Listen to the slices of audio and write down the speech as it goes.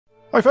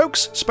Hi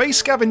folks, Space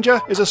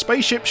Scavenger is a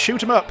spaceship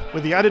shoot 'em up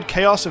with the added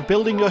chaos of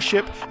building your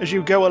ship as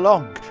you go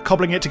along,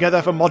 cobbling it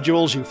together from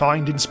modules you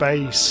find in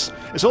space.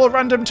 It's all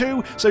random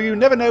too, so you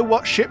never know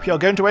what ship you're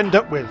going to end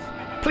up with.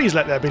 Please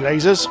let there be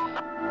lasers.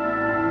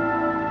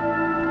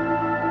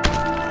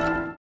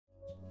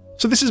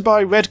 So this is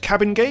by Red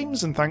Cabin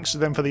Games, and thanks to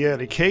them for the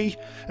early key.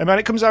 And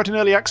it comes out in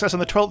early access on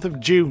the 12th of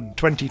June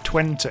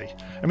 2020.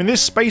 In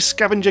this Space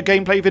Scavenger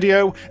gameplay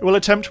video, it will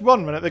attempt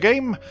one run at the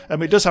game.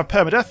 It does have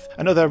permadeath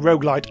and other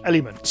roguelite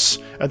elements.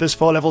 There's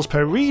 4 levels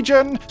per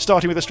region,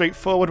 starting with a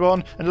straightforward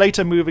one, and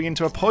later moving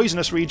into a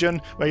poisonous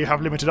region where you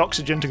have limited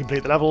oxygen to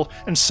complete the level,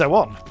 and so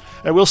on.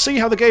 We'll see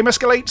how the game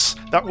escalates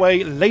that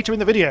way later in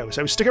the video,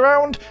 so stick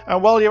around,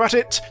 and while you're at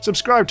it,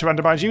 subscribe to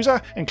Randomise User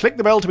and click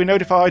the bell to be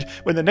notified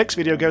when the next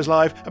video goes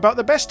live about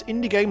the best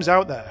indie games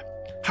out there.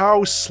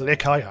 How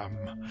slick I am.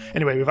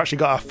 Anyway, we've actually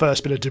got our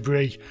first bit of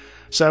debris.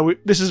 So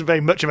this isn't very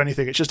much of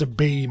anything, it's just a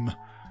beam.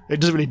 It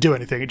doesn't really do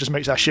anything, it just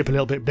makes our ship a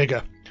little bit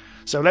bigger.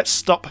 So let's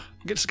stop,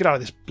 let's get out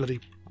of this bloody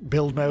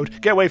build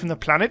mode, get away from the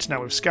planet,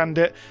 now we've scanned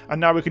it,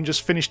 and now we can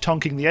just finish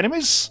tonking the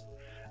enemies.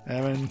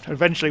 And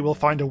eventually we'll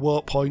find a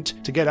warp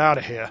point to get out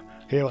of here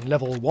on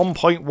level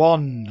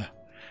 1.1.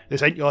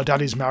 This ain't your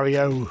daddy's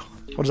Mario.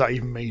 What does that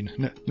even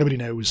mean? Nobody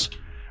knows.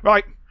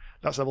 Right.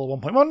 That's level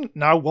 1.1,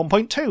 now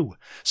 1.2.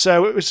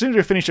 So as soon as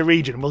we finish a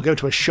region, we'll go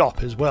to a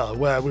shop as well,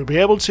 where we'll be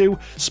able to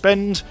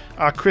spend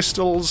our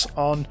crystals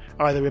on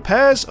either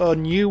repairs or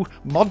new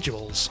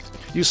modules.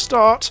 You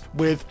start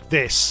with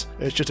this.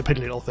 It's just a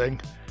piddly little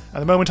thing. At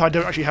the moment I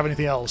don't actually have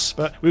anything else,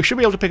 but we should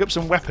be able to pick up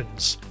some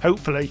weapons.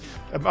 Hopefully,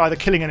 either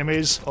killing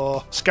enemies,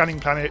 or scanning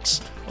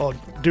planets, or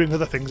doing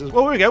other things as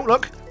well. Oh, here we go,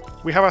 look!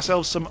 We have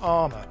ourselves some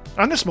armour.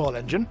 And a small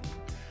engine.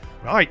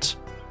 Right.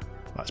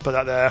 Let's put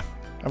that there.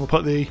 And we'll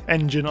put the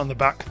engine on the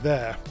back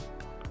there.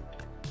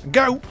 And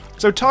go!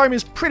 So time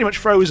is pretty much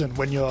frozen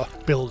when you're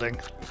building.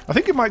 I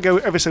think it might go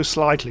ever so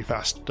slightly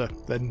faster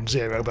than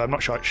 0, but I'm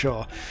not quite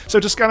sure. So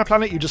to scan a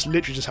planet, you just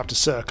literally just have to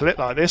circle it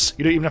like this.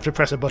 You don't even have to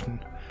press a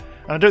button.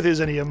 And I don't think there's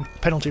any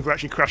penalty for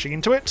actually crashing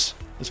into it,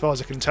 as far as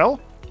I can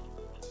tell.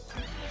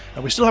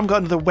 And we still haven't got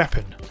another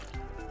weapon.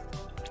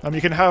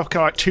 You can have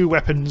kind of like 2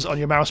 weapons on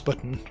your mouse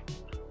button,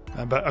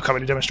 but I can't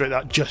really demonstrate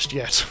that just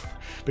yet,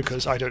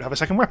 because I don't have a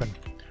second weapon.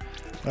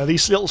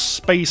 These little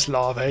space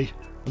larvae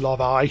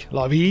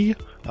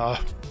are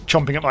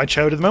chomping at my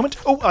chode at the moment.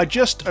 Oh, I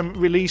just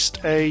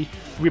released a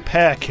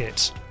repair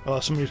kit,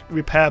 or some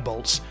repair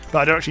bolts, but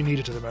I don't actually need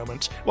it at the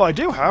moment. What I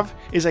do have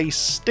is a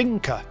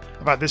stinker.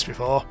 I've had this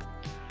before.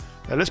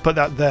 Let's put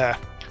that there.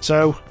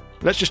 So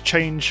let's just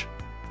change.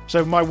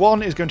 So my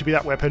 1 is going to be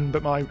that weapon,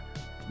 but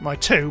my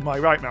 2, my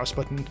right mouse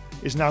button,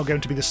 is now going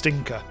to be the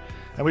stinker,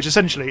 which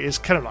essentially is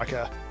kind of like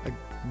a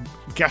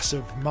gas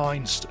of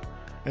mine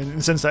in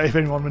the sense that if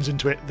anyone runs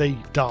into it, they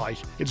die.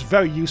 It's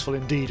very useful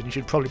indeed, and you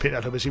should probably pick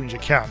that up as soon as you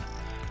can.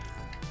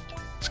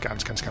 Scan,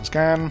 scan, scan,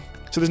 scan.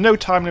 So there's no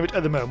time limit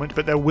at the moment,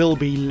 but there will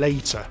be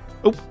later.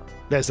 Oh,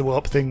 there's the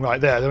warp thing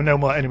right there. There are no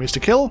more enemies to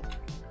kill.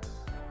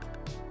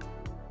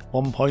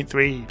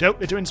 1.3. Don't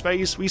litter in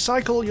space.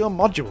 Recycle your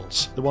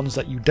modules, the ones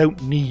that you don't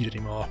need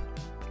anymore.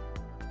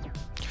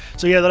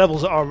 So yeah, the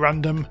levels are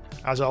random,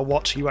 as are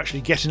what you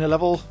actually get in a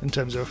level, in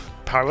terms of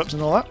power-ups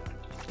and all that.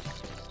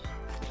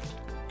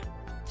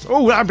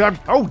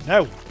 Oh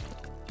no!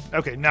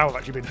 Okay, now I've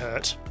actually been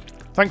hurt.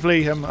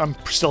 Thankfully, I'm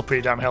still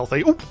pretty damn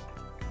healthy. Ooh!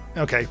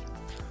 Okay.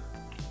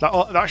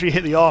 That actually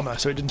hit the armour,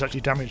 so it didn't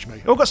actually damage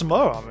me. Oh, got some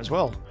more armour as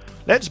well.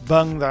 Let's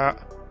bung that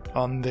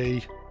on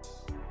the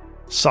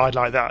side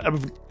like that.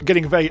 I'm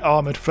getting a very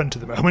armoured front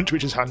at the moment,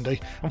 which is handy.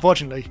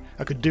 Unfortunately,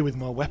 I could do with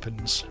more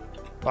weapons.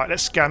 Right,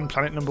 let's scan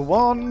planet number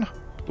 1.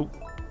 Ooh,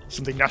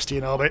 something nasty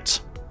in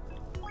orbit.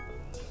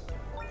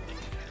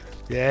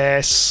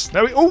 Yes.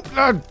 No.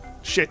 Oh,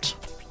 shit.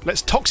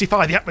 Let's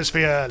toxify the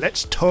atmosphere.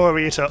 Let's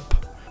Tory it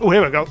up. Oh,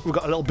 here we go. We've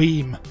got a little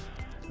beam.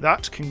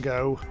 That can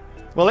go.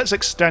 Well, let's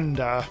extend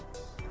our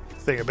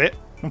thing a bit.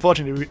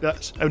 Unfortunately,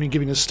 that's only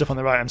giving us stuff on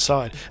the right-hand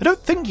side. I don't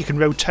think you can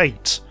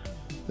rotate,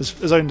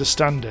 as I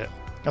understand it.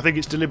 I think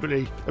it's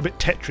deliberately a bit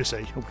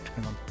Tetris-y. Oh,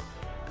 hang on.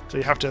 So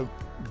you have to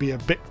be a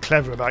bit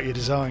clever about your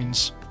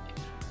designs.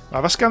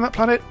 Have I scanned that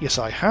planet? Yes,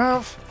 I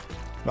have.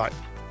 Right.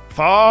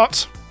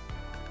 Fart.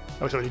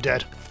 Oh, it's already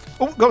dead.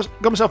 Oh, got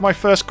myself my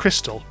first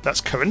crystal.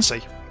 That's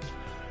currency.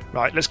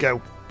 Right, let's go.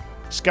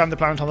 Scan the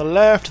planet on the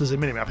left. There's a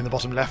minimap in the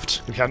bottom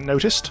left, if you hadn't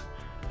noticed.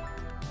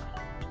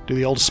 Do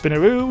the old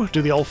spinneroo.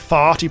 Do the old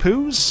farty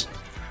poos.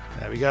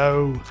 There we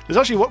go. There's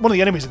actually one of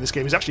the enemies in this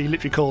game is actually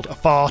literally called a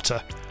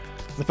farter.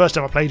 The first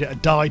time I played it, I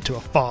died to a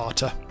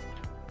farter.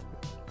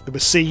 There were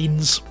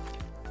scenes.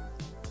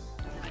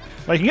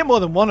 Well, you can get more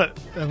than one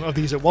of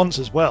these at once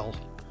as well.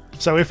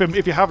 So if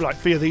you have like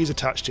 3 of these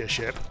attached to your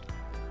ship,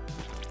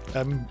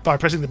 by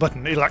pressing the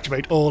button, it'll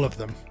activate all of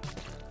them.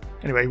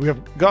 Anyway, we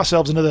have got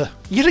ourselves another...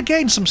 Yet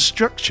again, some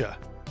structure.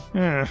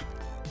 Yeah.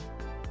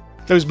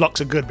 Those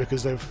blocks are good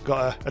because they've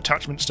got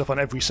attachment stuff on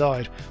every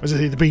side, whereas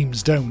the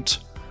beams don't.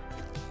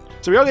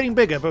 So we are getting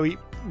bigger, but we're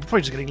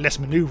probably just getting less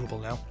manoeuvrable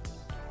now.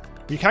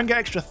 You can get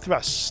extra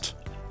thrust.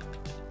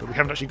 But we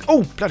haven't actually...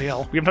 Oh, bloody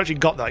hell. We haven't actually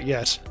got that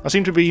yet. I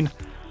seem to have been...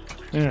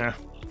 Yeah.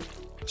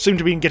 Seem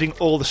to be getting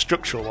all the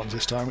structural ones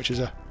this time, which is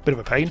a bit of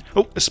a pain.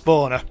 Oh, a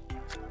spawner.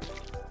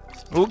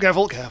 Oh,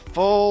 careful,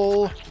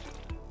 careful.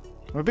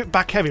 I'm a bit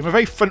back heavy. I'm a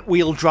very front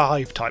wheel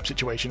drive type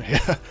situation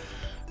here.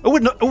 Oh,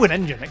 an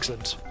engine.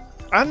 Excellent.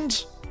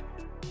 And...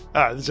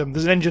 there's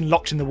an engine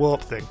locked in the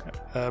warp thing.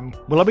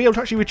 Will I be able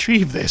to actually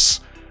retrieve this?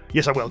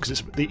 Yes, I will, because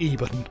it's the E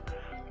button.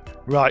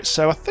 Right,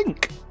 so I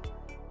think...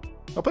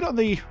 I'll put it on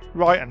the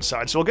right-hand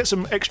side, so I'll get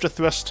some extra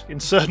thrust in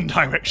certain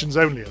directions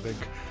only, I think.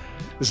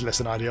 This is less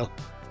than ideal.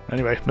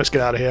 Anyway, let's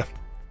get out of here.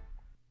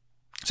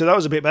 So that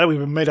was a bit better.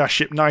 We've made our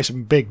ship nice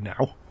and big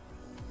now.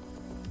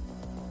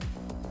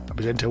 I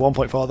present to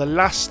 1.4, the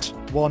last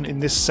one in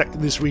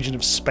this region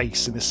of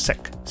space, in this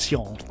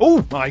section.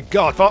 Oh my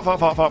god! Fart.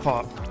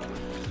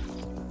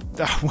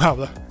 Wow,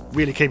 that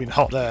really came in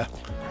hot there.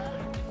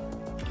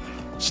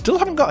 Still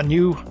haven't got a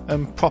new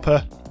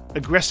proper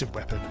aggressive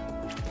weapon.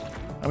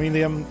 I mean,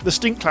 the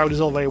stink cloud is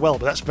all very well,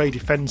 but that's very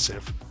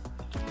defensive.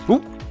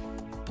 Ooh.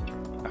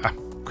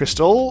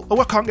 Crystal. Oh,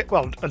 I can't get...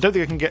 Well, I don't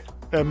think I can get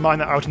mine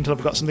that out until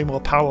I've got something more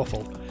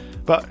powerful.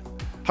 But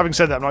having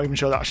said that, I'm not even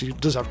sure that actually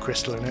does have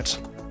crystal in it.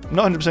 I'm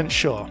not 100%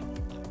 sure.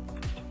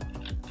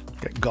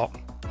 Get got.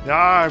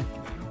 Ah.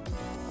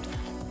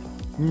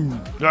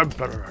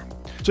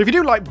 So if you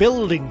do like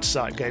building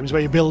type games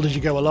where you build as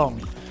you go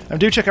along,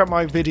 do check out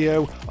my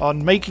video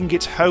on making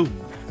it home,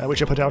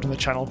 which I put out on the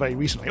channel very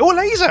recently. Oh, a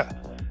laser!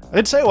 I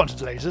did say I wanted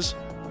lasers.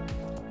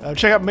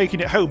 Check out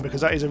Making It Home,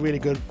 because that is a really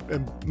good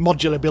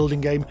modular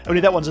building game. Only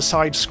that one's a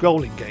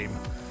side-scrolling game.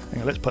 Hang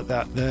on, let's put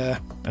that there,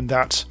 and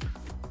that.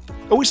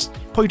 Oh, it's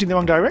pointing the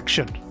wrong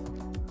direction.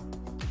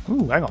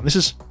 Ooh, hang on, this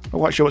is... I'm not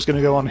quite sure what's going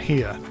to go on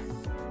here.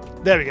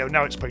 There we go,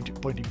 now it's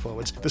pointing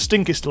forwards. The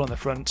stink is still on the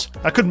front.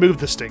 I could move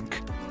the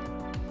stink.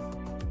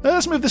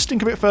 Let's move the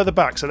stink a bit further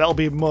back, so that'll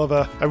be more of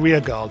a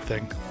rear guard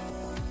thing.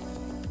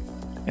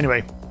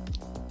 Anyway,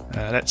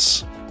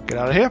 let's get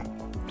out of here.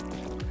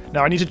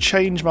 Now I need to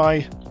change my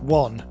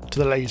one to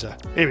the laser.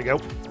 Here we go.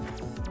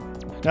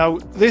 Now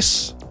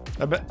this...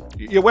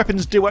 your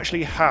weapons do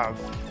actually have...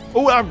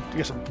 Oh,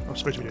 yes, I'm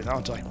supposed to be doing that,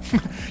 aren't I?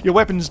 Your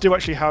weapons do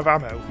actually have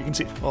ammo. You can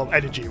see... Well,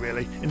 energy,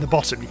 really. In the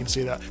bottom, you can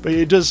see that. But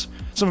it does...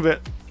 Some of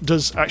it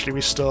does actually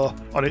restore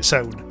on its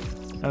own.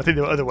 And I think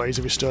there are other ways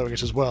of restoring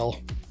it as well.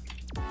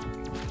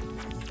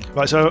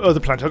 Right, so other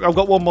planet. I've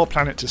got one more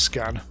planet to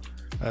scan.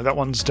 That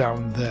one's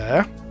down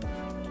there.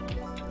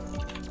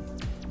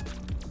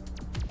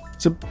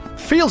 So,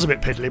 feels a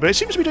bit piddly, but it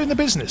seems to be doing the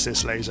business,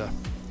 this laser.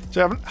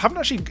 So I haven't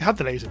actually had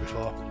the laser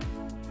before.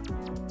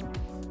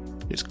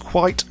 It's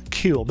quite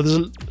cool, but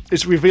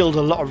it's revealed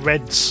a lot of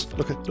reds.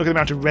 Look at the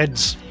amount of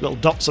reds, little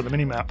dots on the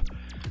minimap.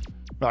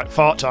 Right,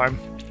 fart time.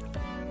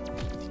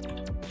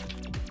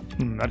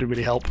 That didn't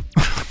really help.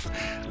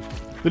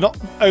 They're not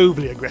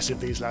overly aggressive,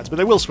 these lads, but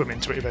they will swim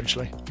into it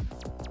eventually.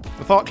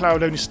 The fart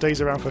cloud only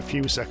stays around for a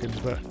few seconds,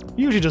 but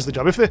usually does the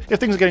job. If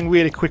things are getting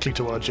really quickly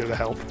towards you, they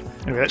help.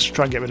 Anyway, let's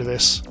try and get rid of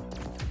this.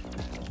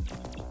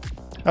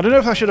 I don't know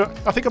if I should...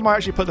 I think I might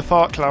actually put the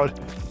fart cloud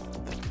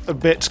a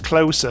bit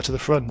closer to the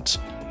front.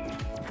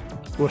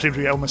 We'll seem to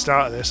be almost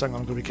out of this. Hang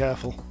on, I'm going to be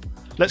careful.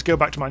 Let's go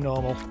back to my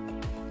normal,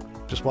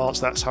 just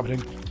whilst that's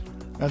happening.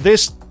 Now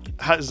this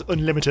has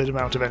unlimited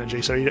amount of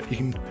energy, so you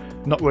can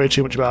not worry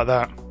too much about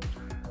that.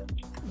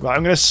 Right,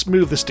 I'm going to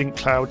move the stink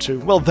cloud to...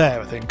 Well, there,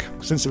 I think,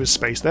 since there was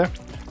space there.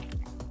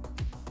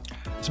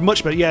 It's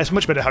much better. Yeah, it's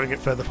much better having it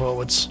further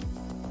forwards.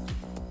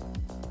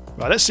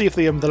 Right, let's see if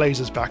the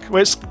laser's back.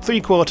 Well, it's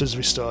 3/4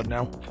 restored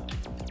now.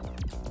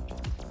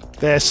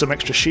 There's some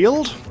extra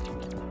shield.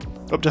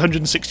 Up to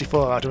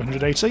 164 out of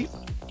 180.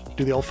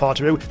 Do the old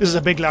fartaroo. This is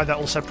a big lad that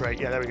will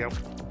separate. Yeah, there we go.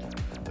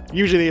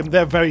 Usually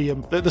they're very...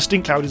 the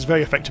stink cloud is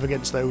very effective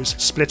against those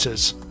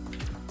splitters.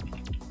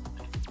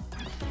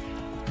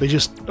 They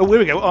just... Oh, here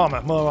we go.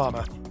 Armour. More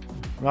armour.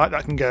 Right,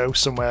 that can go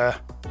somewhere.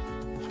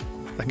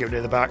 That can go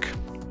near the back.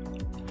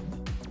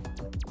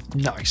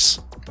 Nice.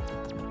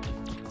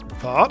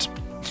 Fart.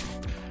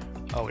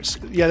 Oh, it's...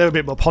 Yeah, they're a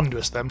bit more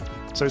ponderous then.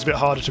 So it's a bit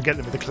harder to get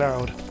them with the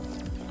cloud.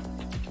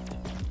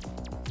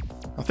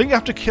 I think you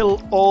have to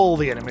kill all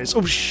the enemies.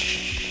 Oh,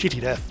 shitty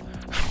death.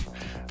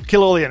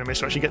 Kill all the enemies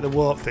to actually get the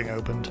warp thing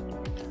opened.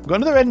 We've got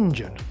another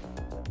engine.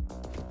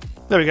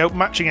 There we go.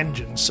 Matching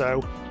engines,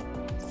 so...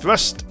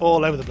 Thrust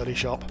all over the bloody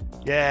shop.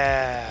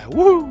 Yeah!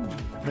 Woo!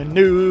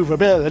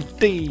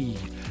 Maneuverability!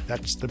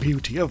 That's the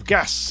beauty of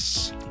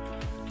gas!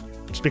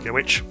 Speaking of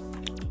which...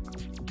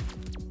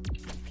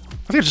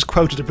 I think I just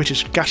quoted a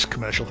British gas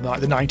commercial from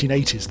like the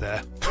 1980s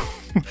there.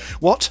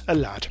 What a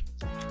lad.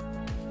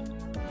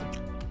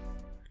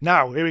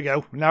 Now, here we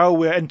go. Now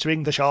we're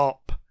entering the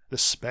shop. The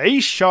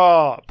space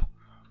shop!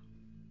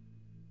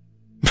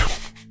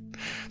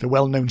 The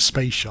well-known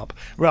space shop.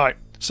 Right,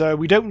 so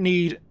we don't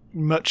need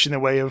much in the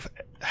way of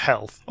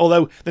health.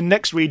 Although the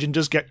next region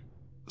does get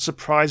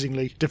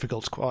surprisingly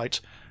difficult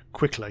quite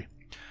quickly.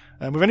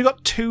 We've only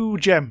got 2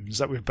 gems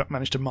that we've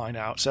managed to mine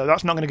out, so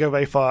that's not going to go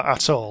very far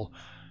at all.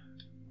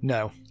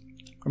 No.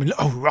 I mean,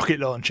 oh, rocket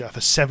launcher for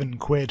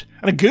 £7.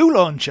 And a goo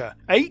launcher,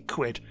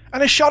 £8.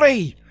 And a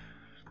shotty!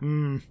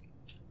 We're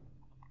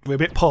a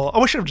bit poor.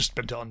 Oh, I should have just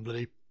spent it on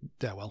bloody...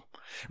 Yeah, well.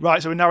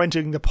 Right, so we're now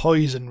entering the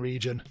poison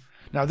region.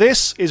 Now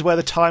this is where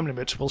the time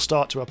limit will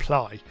start to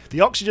apply.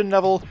 The oxygen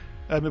level,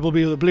 it will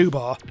be the blue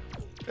bar.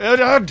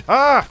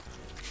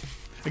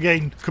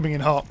 Again, coming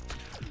in hot.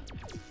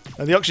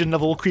 The oxygen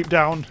level will creep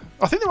down.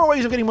 I think there are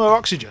ways of getting more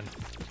oxygen,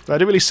 but I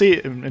didn't really see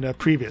it in a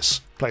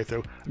previous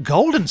playthrough.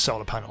 Golden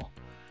solar panel.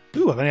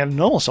 Ooh, I've only had a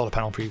normal solar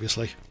panel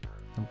previously.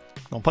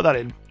 I'll put that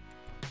in.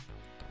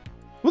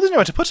 Well, there's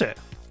nowhere to put it.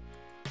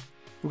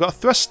 We've got a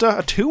thruster,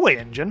 a two-way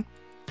engine.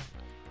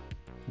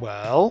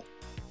 Well,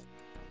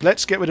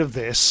 let's get rid of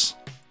this.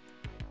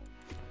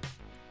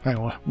 Hang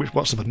on,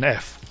 what's the button?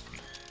 F.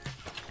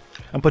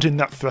 And put in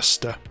that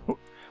thruster. I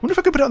wonder if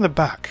I could put it on the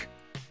back.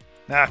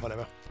 Nah,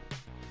 whatever.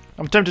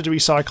 I'm tempted to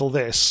recycle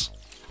this.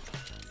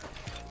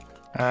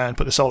 And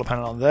put the solar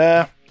panel on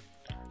there.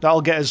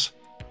 That'll get us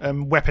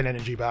weapon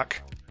energy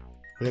back.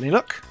 With any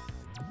luck.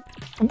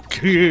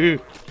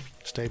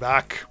 Stay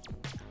back.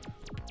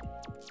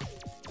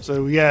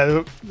 So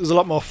yeah, there's a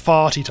lot more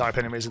farty type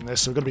enemies in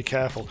this, so we've got to be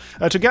careful.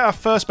 To get our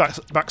first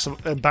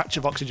batch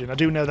of oxygen, I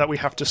do know that we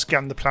have to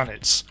scan the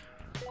planets.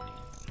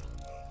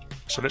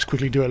 So let's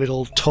quickly do a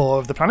little tour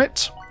of the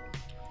planet.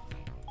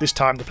 This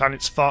time the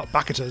planets fart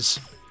back at us.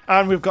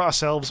 And we've got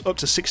ourselves up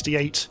to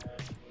 68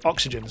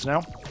 oxygens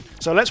now.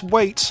 So let's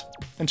wait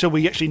until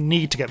we actually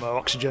need to get more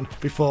oxygen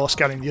before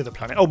scanning the other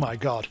planet. Oh my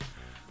god.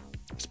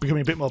 It's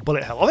becoming a bit more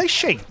bullet hell. Are they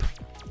sheep?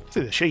 I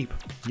think they're sheep.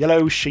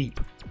 Yellow sheep.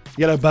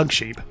 Yellow bug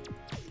sheep.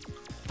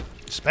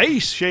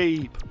 Space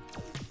sheep!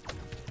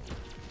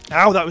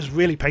 Ow, that was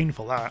really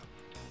painful, that.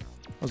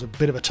 That was a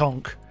bit of a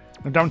tonk.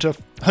 I'm down to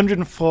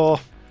 104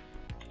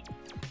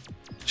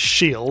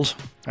 shield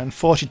and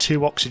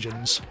 42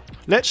 oxygens.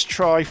 Let's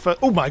try for...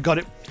 Oh my god,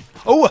 it...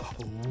 Oh!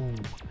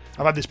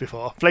 I've had this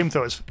before.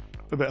 Flamethrower's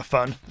a bit of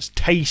fun. It's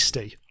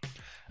tasty.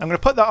 I'm going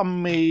to put that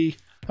on me...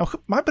 I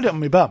might put it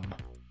on my bum.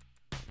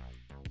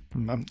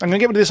 I'm going to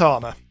get rid of this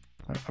armour.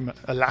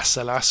 Alas,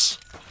 alas.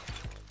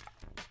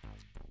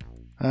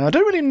 I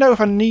don't really know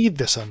if I need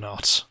this or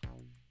not.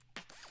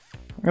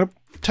 I'm going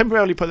to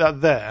temporarily put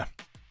that there.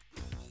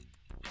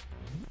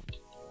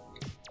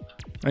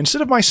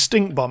 Instead of my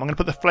stink bomb, I'm going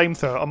to put the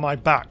flamethrower on my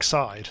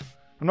backside.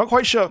 I'm not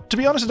quite sure. To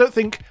be honest, I don't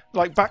think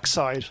like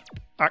backside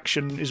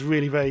action is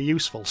really very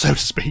useful, so to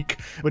speak,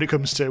 when it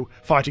comes to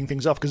fighting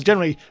things off, because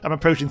generally I'm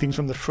approaching things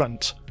from the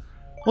front.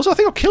 Also, I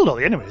think I've killed all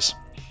the enemies.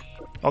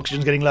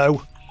 Oxygen's getting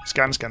low.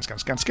 Scan, scan, scan,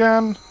 scan,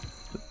 scan.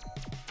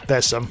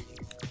 There's some.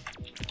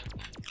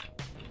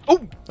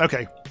 Oh,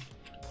 okay.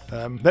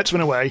 Let's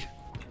run away.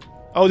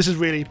 Oh, this is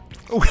really...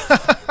 Oh.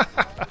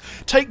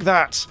 Take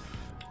that!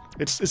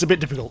 It's a bit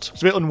difficult.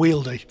 It's a bit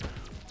unwieldy.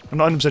 I'm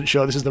not 100%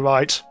 sure this is the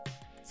right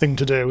thing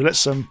to do.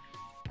 Let's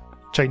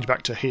change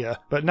back to here.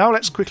 But now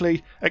let's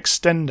quickly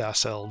extend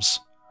ourselves.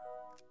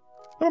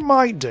 What I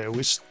might do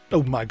is...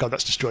 Oh my god,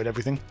 that's destroyed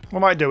everything. What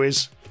I might do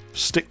is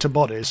stick to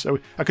bodies. So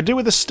I could do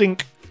with the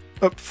stink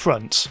up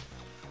front.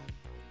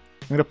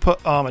 I'm going to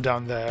put armour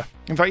down there.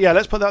 In fact, yeah,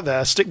 let's put that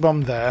there. Stick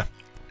bomb there.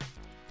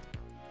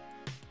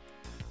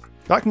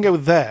 That can go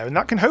there, and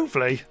that can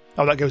hopefully...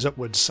 Oh, that goes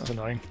upwards. That's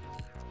annoying.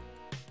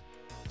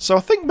 So I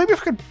think maybe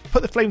if I could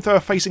put the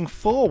flamethrower facing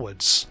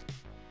forwards.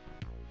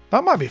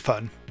 That might be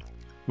fun.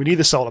 We need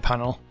the solar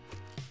panel.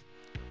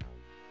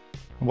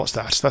 And what's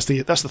that? That's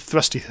the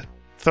thrusty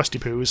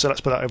poos, so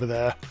let's put that over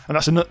there. And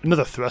that's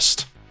another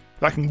thrust.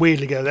 That can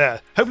weirdly go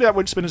there. Hopefully that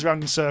won't spin us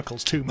around in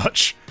circles too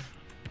much.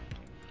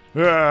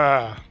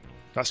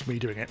 That's me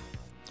doing it,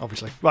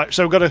 obviously. Right,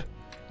 so we've got to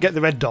get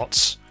the red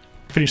dots.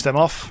 Finish them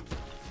off.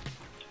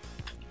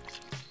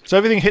 So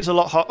everything hits a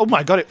lot hard. Oh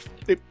my god,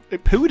 it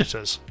pooed at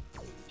us.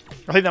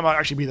 I think that might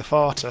actually be the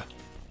farter.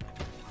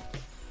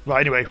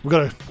 Right, anyway, we've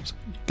got to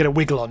get a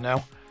wiggle on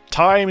now.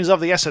 Time is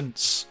of the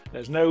essence.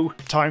 There's no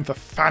time for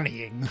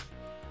fannying.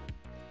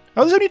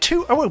 Oh, there's only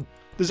two... Oh, well,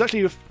 there's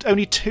actually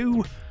only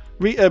two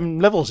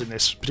levels in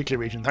this particular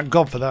region. Thank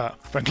God for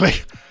that, frankly.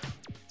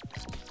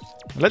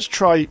 Let's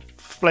try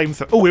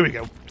flamethrower. Oh, here we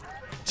go.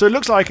 So it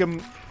looks like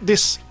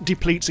this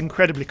depletes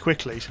incredibly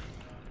quickly.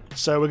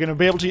 So we're going to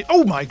be able to...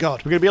 Oh my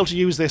god, we're going to be able to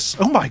use this...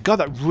 Oh my god,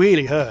 that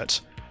really hurt.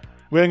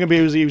 We're going to be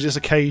able to use this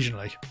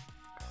occasionally.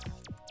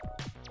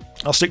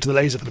 I'll stick to the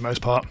laser for the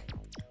most part.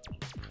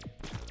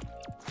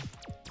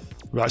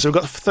 Right, so we've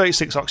got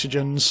 36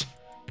 oxygens.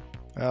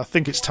 I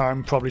think it's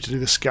time probably to do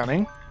the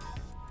scanning.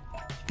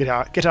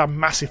 Get our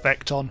mass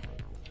effect on.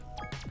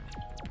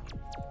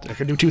 I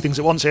can do two things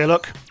at once here,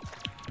 look.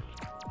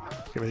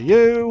 Get rid of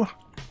you.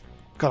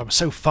 God, I'm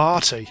so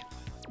farty.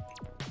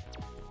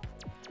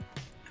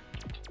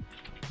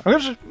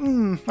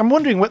 I'm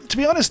wondering, to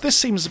be honest, this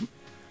seems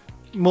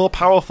more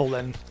powerful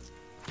than...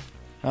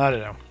 I don't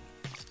know.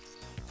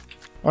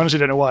 I honestly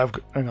don't know why I've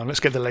got... Hang on,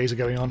 let's get the laser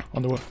going on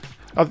the...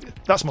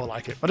 that's more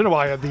like it. I don't know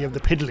why I have the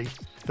piddly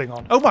thing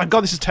on. Oh my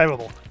god, this is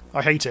terrible.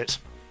 I hate it.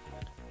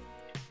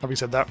 Having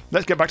said that,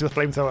 let's get back to the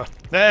flamethrower.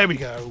 There we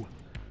go.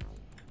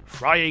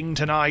 Frying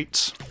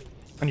tonight.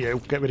 And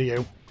you, get rid of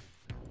you.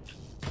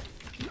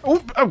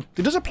 Oh,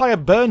 it does apply a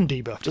burn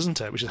debuff,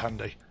 doesn't it? Which is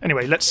handy.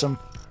 Anyway, let's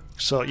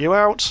Sort you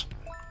out.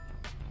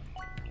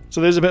 So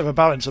there's a bit of a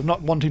balance of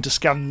not wanting to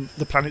scan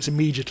the planets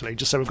immediately,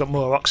 just so we've got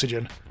more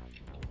oxygen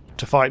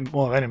to fight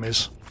more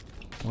enemies.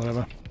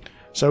 Whatever.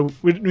 So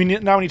we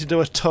now need to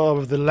do a tour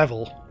of the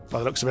level, by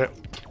the looks of it.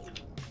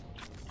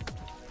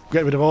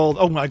 Get rid of all...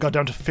 Oh my god,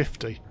 down to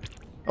 50.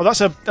 Oh,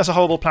 that's a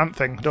horrible plant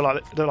thing.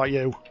 Don't like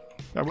you.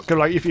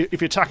 Like if you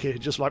attack it, it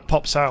just like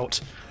pops out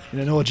in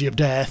an orgy of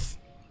death.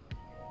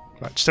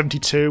 Right,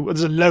 72. Oh,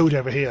 there's a load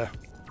over here.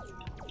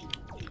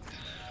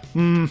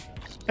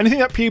 Anything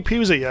that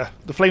pews at you,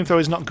 the flamethrower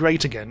is not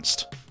great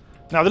against.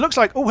 Now, it looks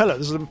like... Oh, hello,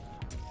 there's a...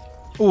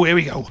 Oh, here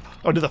we go.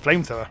 Oh, another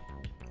flamethrower.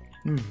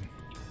 I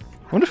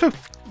wonder if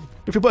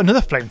we put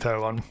another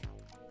flamethrower on.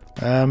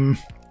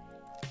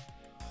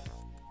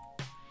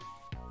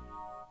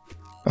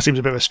 That seems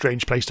a bit of a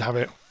strange place to have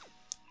it.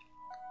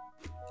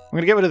 I'm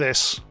going to get rid of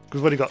this,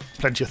 because we've already got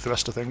plenty of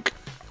thrust, I think.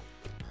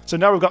 So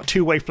now we've got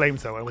two-way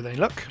flamethrower with any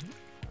luck.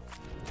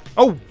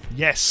 Oh,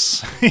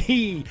 yes!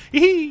 Do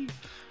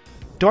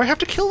I have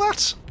to kill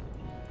that?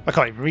 I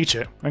can't even reach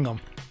it. Hang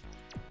on.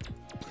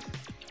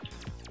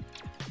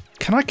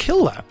 Can I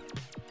kill that?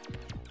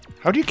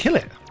 How do you kill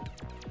it?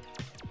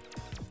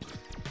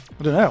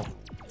 I don't know.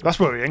 That's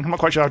worrying. I'm not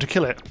quite sure how to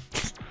kill it.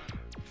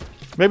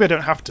 Maybe I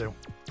don't have to.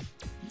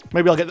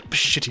 Maybe I'll get the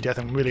shitty death.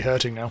 I'm really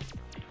hurting now.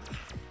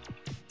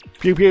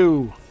 Pew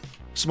pew!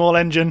 Small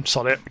engine.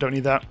 Solid. Don't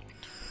need that.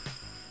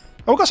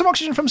 Oh, we got some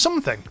oxygen from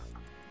something.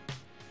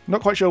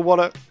 Not quite sure what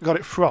I got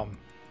it from.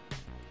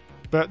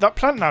 But that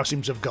plant now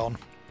seems to have gone.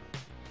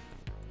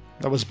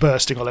 That was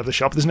bursting all over the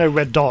shop. There's no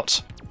red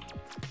dot.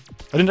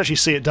 I didn't actually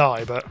see it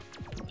die, but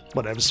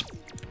whatevs.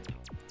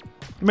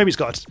 Maybe it's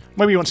got...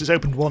 Maybe once it's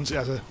opened once it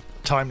has a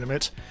time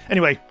limit.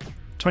 Anyway,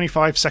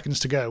 25 seconds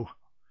to go.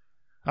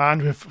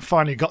 And we've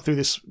finally got through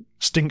this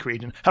stink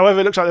region. However,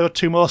 it looks like there are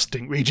 2 more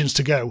stink regions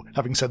to go,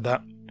 having said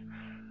that.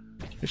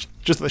 It's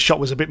just that the shop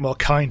was a bit more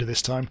kinder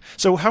this time.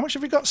 So how much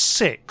have we got?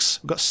 6.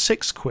 We've got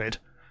 6 quid.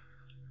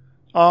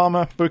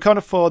 Armour, but we can't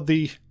afford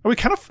the... Oh, we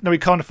can't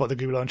afford the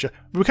goo launcher.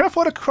 But we can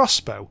afford a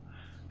crossbow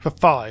for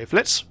 5.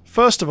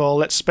 First of all,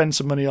 let's spend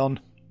some money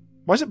on...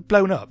 Why is it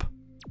blown up?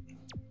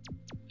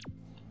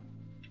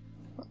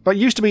 That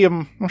used to be,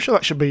 I'm sure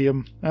that should be,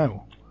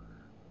 Oh,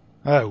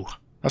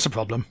 that's a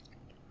problem.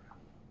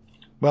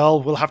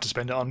 Well, we'll have to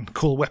spend it on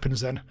cool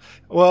weapons then.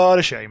 What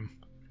a shame.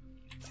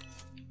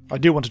 I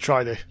do want to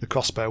try the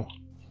crossbow.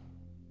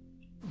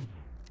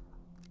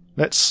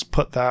 Let's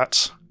put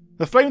that...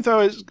 The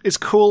flamethrower is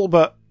cool,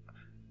 but...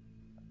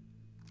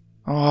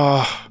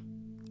 Oh...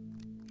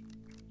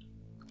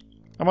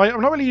 I'm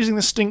not really using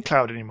the stink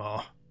cloud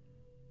anymore.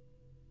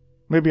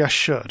 Maybe I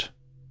should.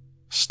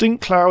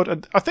 Stink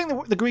cloud... I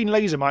think the green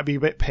laser might be a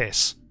bit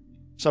piss.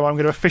 So I'm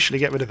going to officially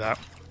get rid of that.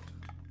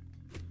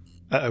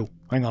 Uh-oh.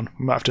 Hang on. I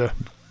might have to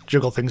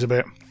juggle things a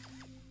bit.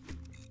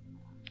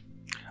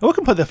 Oh, we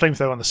can put the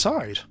flamethrower on the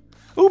side.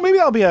 Oh, maybe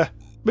that'll be a...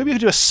 Maybe we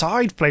could do a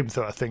side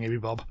flamethrower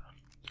thingy, Bob.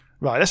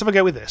 Right, let's have a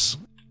go with this.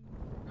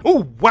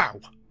 Oh,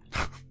 wow!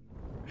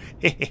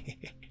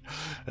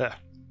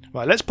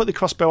 Right, let's put the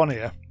crossbow on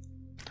here.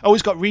 Oh,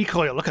 it's got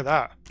recoil, look at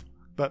that.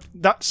 But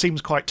that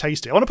seems quite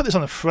tasty. I want to put this on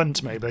the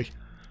front, maybe.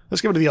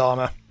 Let's get rid of the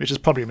armour, which is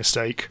probably a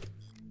mistake.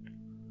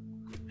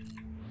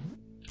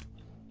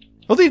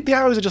 Oh, the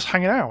arrows are just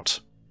hanging out.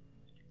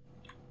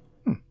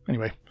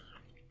 Anyway.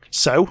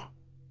 So,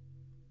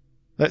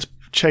 let's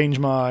change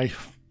my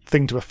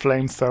thing to a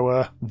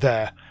flamethrower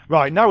there.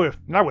 Right, now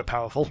we're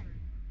powerful.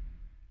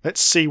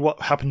 Let's see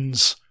what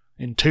happens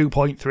in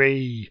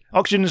 2.3.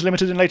 Oxygen is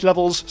limited in later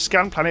levels.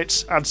 Scan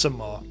planets, add some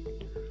more.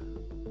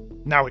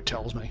 Now it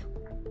tells me.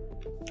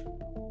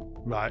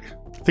 Right.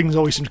 Things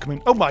always seem to come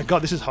in. Oh my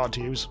god, this is hard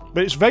to use.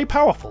 But it's very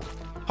powerful.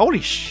 Holy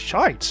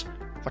shite.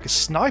 It's like a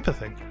sniper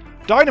thing.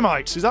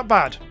 Dynamite! Is that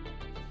bad?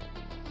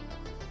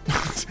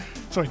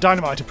 Sorry,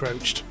 dynamite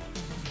approached.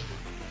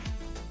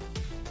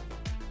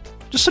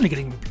 Just suddenly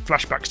getting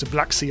flashbacks to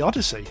Black Sea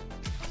Odyssey.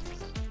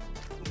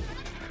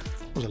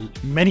 That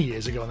was many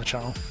years ago on the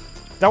channel.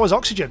 That was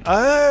oxygen.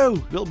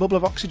 Oh! Little bubble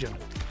of oxygen.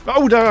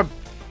 Oh, damn!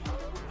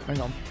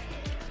 Hang on.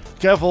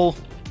 Careful.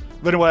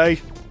 Run away.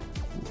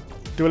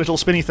 Do a little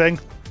spinny thing.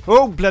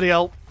 Oh, bloody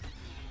hell.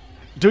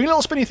 Doing a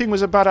little spinny thing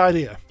was a bad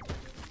idea.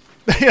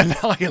 They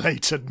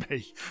annihilated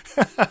me.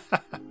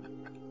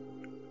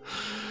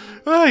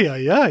 Ay,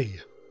 ay, ay.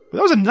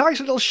 That was a nice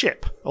little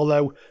ship.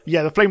 Although,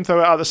 yeah, the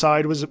flamethrower out the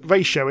side was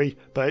very showy,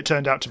 but it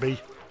turned out to be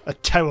a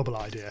terrible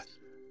idea.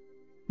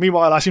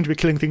 Meanwhile, I seem to be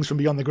killing things from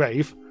beyond the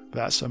grave. But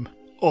that's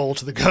all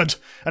to the good.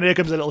 And here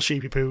comes a little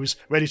sheepy poos,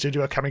 ready to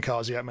do a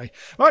kamikaze at me.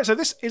 Right, so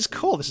this is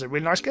cool. This is a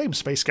really nice game,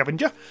 Space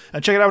Scavenger.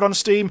 And check it out on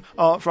Steam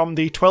from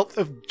the 12th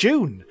of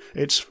June.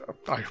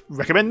 I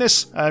recommend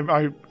this.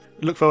 I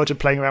look forward to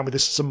playing around with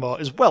this some more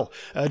as well.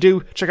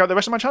 Do check out the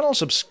rest of my channel,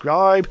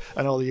 subscribe,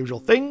 and all the usual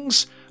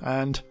things.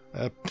 And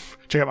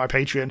check out my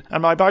Patreon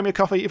and my Buy Me a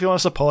Coffee if you want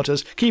to support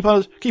us.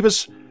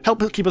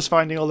 Help keep us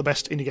finding all the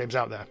best indie games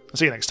out there. I'll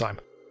see you next time.